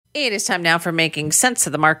It is time now for Making Sense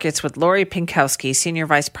of the Markets with Lori Pinkowski, Senior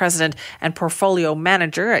Vice President and Portfolio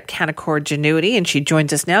Manager at Canaccord Genuity, and she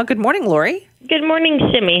joins us now. Good morning, Lori. Good morning,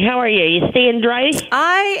 Simi. How are you? You staying dry?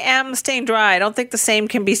 I am staying dry. I don't think the same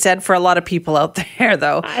can be said for a lot of people out there,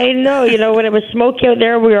 though. I know. When it was smoky out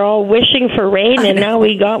there, we were all wishing for rain, and now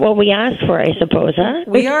we got what we asked for, I suppose, huh?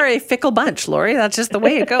 We are a fickle bunch, Lori. That's just the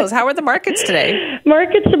way it goes. How are the markets today? The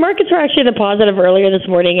markets were actually in the positive earlier this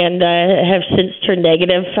morning and have since turned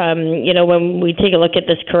negative. When we take a look at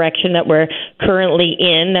this correction that we're currently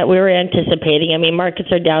in, that we were anticipating,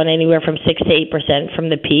 markets are down anywhere from 6 to 8% from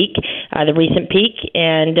the peak, the recent peak.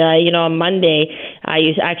 And, on Monday,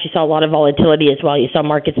 you actually saw a lot of volatility as well. You saw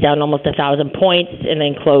markets down almost 1,000 points and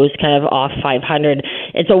then closed kind of off 500.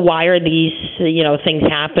 And so why are these, things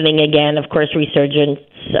happening again? Of course, resurgence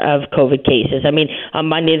of COVID cases. On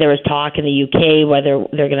Monday there was talk in the UK whether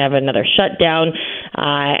they're going to have another shutdown,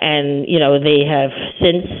 and they have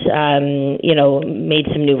since made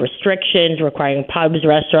some new restrictions requiring pubs,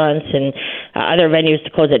 restaurants, and other venues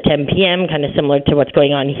to close at 10 p.m., kind of similar to what's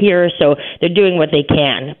going on here. So they're doing what they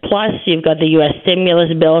can. Plus, you've got the U.S.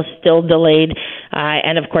 stimulus bill still delayed,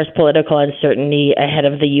 and of course political uncertainty ahead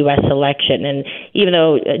of the U.S. election. And even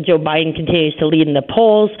though Joe Biden continues to lead in the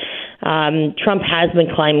polls, Trump has been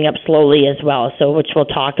climbing up slowly as well, so which we'll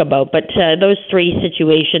talk about. But those three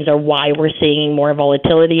situations are why we're seeing more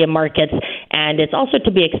volatility in markets, and it's also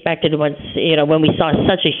to be expected when we saw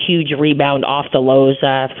such a huge rebound off the lows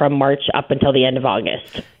from March up until the end of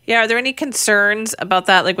August. Yeah, are there any concerns about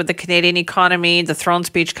that, like with the Canadian economy, the throne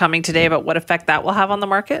speech coming today, about what effect that will have on the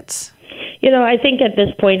markets? I think at this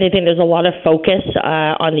point, there's a lot of focus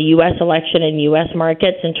on the U.S. election and U.S.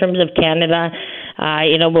 markets. In terms of Canada,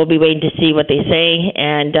 we'll be waiting to see what they say.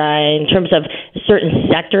 And in terms of certain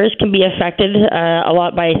sectors can be affected a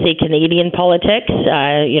lot by, say, Canadian politics,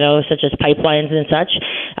 such as pipelines and such,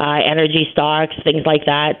 energy stocks, things like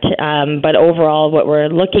that. But overall, what we're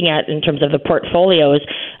looking at in terms of the portfolios,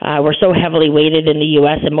 we're so heavily weighted in the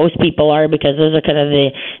U.S., and most people are, because those are kind of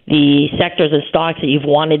the sectors and stocks that you've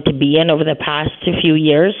wanted to be in over the past few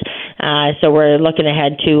years. So we're looking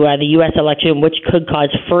ahead to the U.S. election, which could cause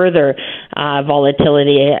further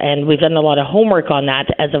volatility, and we've done a lot of homework on that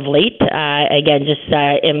as of late. Again, just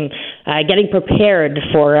getting prepared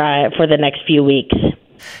for the next few weeks.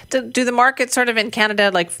 Do the markets sort of in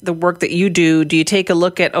Canada, like the work that you do you take a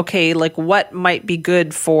look at, what might be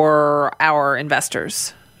good for our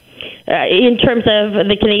investors? In terms of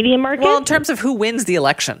the Canadian market? Well, in terms of who wins the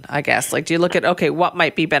election, I guess. Do you look at, what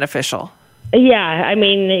might be beneficial? Yeah,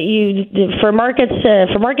 for markets'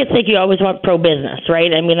 sake, you always want pro-business,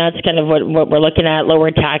 right? That's kind of what we're looking at,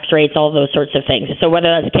 lower tax rates, all those sorts of things. So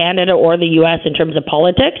whether that's Canada or the U.S. in terms of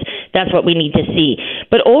politics, that's what we need to see.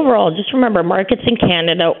 But overall, just remember, markets in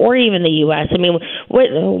Canada or even the U.S.,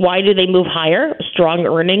 why do they move higher? Strong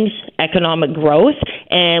earnings, economic growth,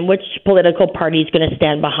 and which political party is going to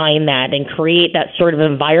stand behind that and create that sort of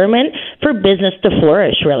environment for business to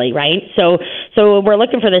flourish, really, right? So we're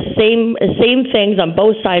looking for the same things on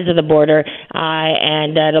both sides of the border,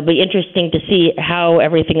 and it'll be interesting to see how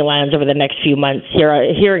everything lands over the next few months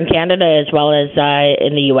here in Canada as well as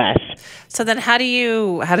in the U.S. So then how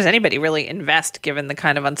does anybody really invest given the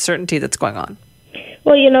kind of uncertainty that's going on?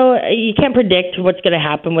 Well, you can't predict what's going to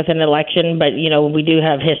happen with an election, but, we do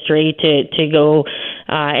have history to go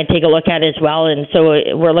and take a look at as well. And so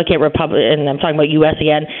we're looking at and I'm talking about U.S.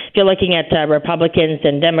 again. If you're looking at Republicans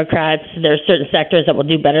and Democrats, there are certain sectors that will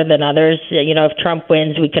do better than others. If Trump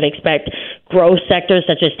wins, we could expect growth sectors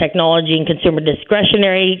such as technology and consumer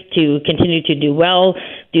discretionary to continue to do well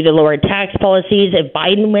due to lower tax policies. If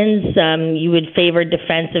Biden wins, you would favor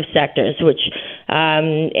defensive sectors, which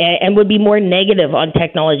and would be more negative on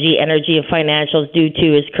technology, energy, and financials due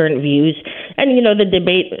to his current views. And, the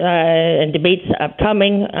debates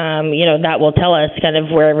upcoming, that will tell us kind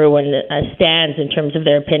of where everyone stands in terms of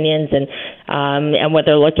their opinions and what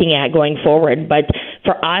they're looking at going forward. But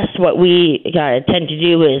for us, what we tend to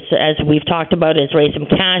do is, as we've talked about, is raise some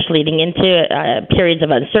cash leading into periods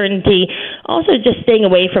of uncertainty. Also, just staying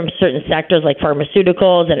away from certain sectors like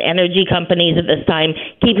pharmaceuticals and energy companies at this time,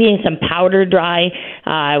 keeping some powder dry,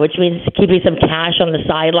 which means keeping some cash on the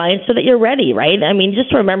sidelines so that you're ready, right?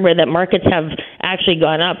 Just remember that markets have actually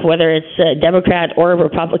gone up, whether it's a Democrat or a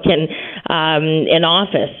Republican in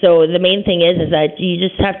office. So the main thing is that you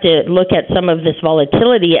just have to look at some of this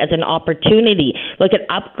volatility as an opportunity. Look at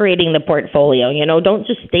upgrading the portfolio. Don't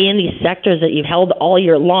just stay in these sectors that you've held all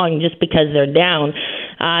year long just because they're down.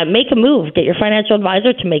 make a move. Get your financial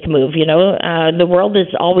advisor to make a move. The world is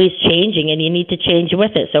always changing, and you need to change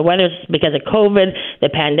with it. So whether it's because of COVID, the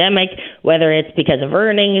pandemic, whether it's because of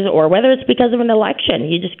earnings, or whether it's because of an election,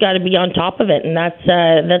 you just got to be on top of it. And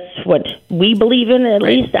that's what we believe in, at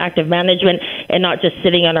least, active management, and not just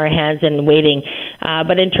sitting on our hands and waiting.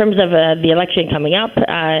 But in terms of the election coming up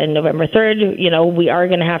on November 3rd, we are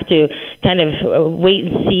going to have to kind of wait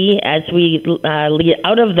and see as we lead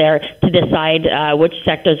out of there to decide which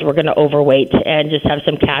sectors we're going to overweight and just have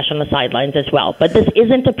some cash on the sidelines as well. But this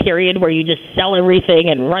isn't a period where you just sell everything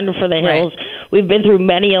and run for the hills. Right. We've been through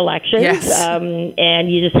many elections, yes.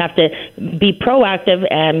 And you just have to be proactive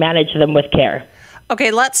and manage them with care.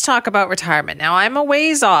 Okay, let's talk about retirement. Now, I'm a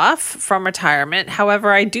ways off from retirement.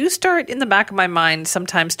 However, I do start in the back of my mind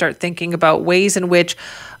sometimes start thinking about ways in which,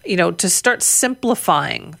 to start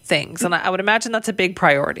simplifying things. And I would imagine that's a big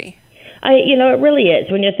priority. It really is.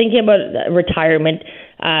 When you're thinking about retirement,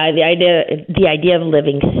 the idea of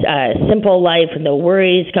living a simple life with no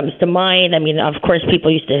worries comes to mind. I mean, of course,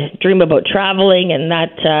 people used to dream about traveling, and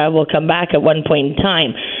that will come back at one point in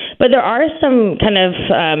time. But there are some kind of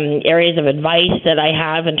areas of advice that I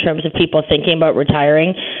have in terms of people thinking about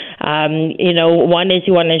retiring. One is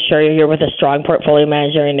you want to ensure you're with a strong portfolio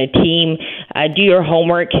manager and a team. Do your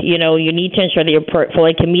homework. You need to ensure that your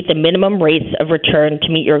portfolio can meet the minimum rates of return to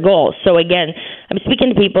meet your goals. So again, I'm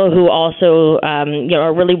speaking to people who also,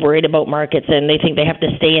 are really worried about markets, and they think they have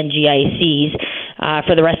to stay in GICs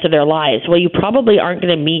for the rest of their lives. Well, you probably aren't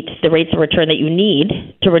going to meet the rates of return that you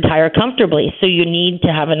need to retire comfortably. So you need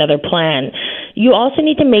to have another plan. You also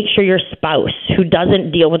need to make sure your spouse, who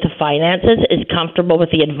doesn't deal with the finances, is comfortable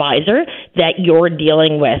with the advisor that you're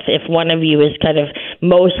dealing with. If one of you is kind of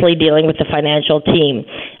mostly dealing with the financial team,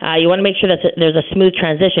 you want to make sure that there's a smooth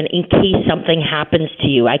transition in case something happens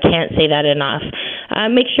to you. I can't say that enough.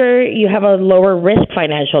 Make sure you have a lower risk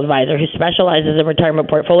financial advisor who specializes in retirement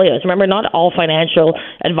portfolios. Remember, not all financial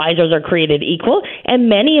advisors are created equal, and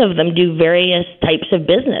many of them do various types of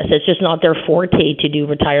business. It's just not their forte to do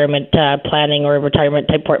retirement planning or retirement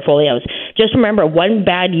type portfolios. Just remember, one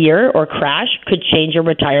bad year or crash could change your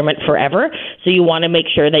retirement forever, so you want to make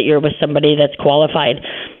sure that you're with somebody that's qualified.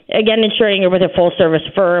 Again, ensuring you're with a full-service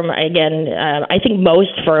firm. Again, I think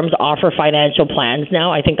most firms offer financial plans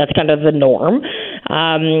now. I think that's kind of the norm.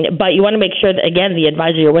 But you want to make sure that, again, the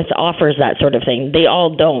advisor you're with offers that sort of thing. They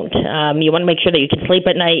all don't. You want to make sure that you can sleep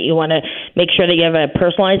at night. You want to make sure that you have a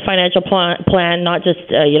personalized financial plan, not just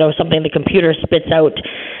something the computer spits out.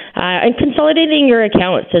 And consolidating your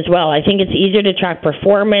accounts as well. I think it's easier to track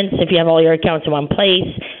performance if you have all your accounts in one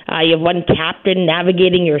place. You have one captain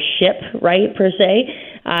navigating your ship, right, per se.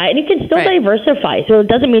 And you can still diversify. So it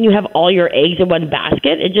doesn't mean you have all your eggs in one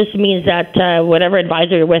basket. It just means that whatever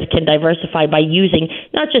advisor you're with can diversify by using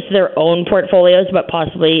not just their own portfolios, but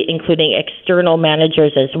possibly including external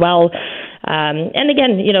managers as well. And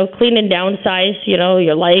again, clean and downsize,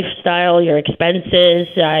 your lifestyle, your expenses,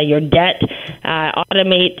 your debt,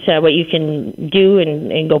 automate what you can do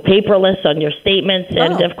and go paperless on your statements.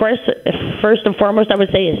 And of course, first and foremost, I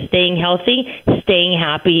would say is staying healthy, staying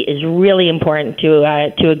happy is really important to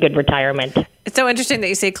a good retirement. It's so interesting that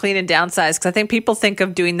you say clean and downsize, because I think people think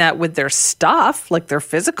of doing that with their stuff, like their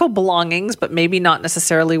physical belongings, but maybe not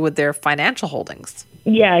necessarily with their financial holdings.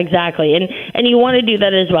 Yeah, exactly. And you want to do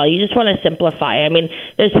that as well. You just want to simplify. I mean,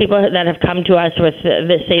 there's people that have come to us with,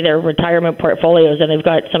 say, their retirement portfolios, and they've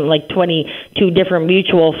got some 22 different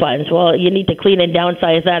mutual funds. Well, you need to clean and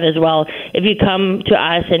downsize that as well. If you come to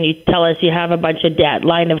us and you tell us you have a bunch of debt,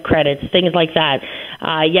 line of credits, things like that,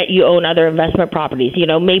 yet you own other investment properties,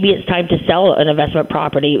 maybe it's time to sell an investment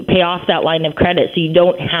property, pay off that line of credit so you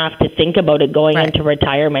don't have to think about it going into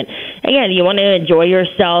retirement. Again, you want to enjoy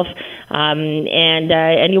yourself.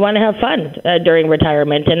 And you want to have fun during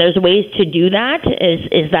retirement. And there's ways to do that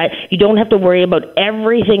is that you don't have to worry about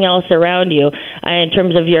everything else around you in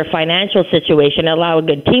terms of your financial situation. Allow a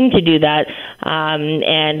good team to do that,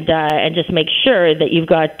 and just make sure that you've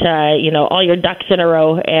got all your ducks in a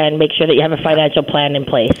row, and make sure that you have a financial plan in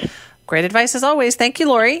place. Great advice as always. Thank you,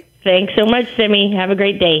 Lori. Thanks so much, Simi. Have a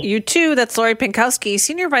great day. You too. That's Lori Pinkowski,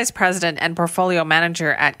 Senior Vice President and Portfolio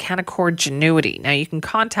Manager at Canaccord Genuity. Now, you can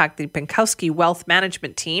contact the Pinkowski Wealth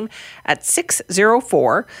Management Team at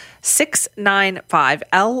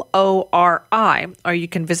 604-695-LORI, or you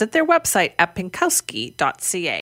can visit their website at pinkowski.ca.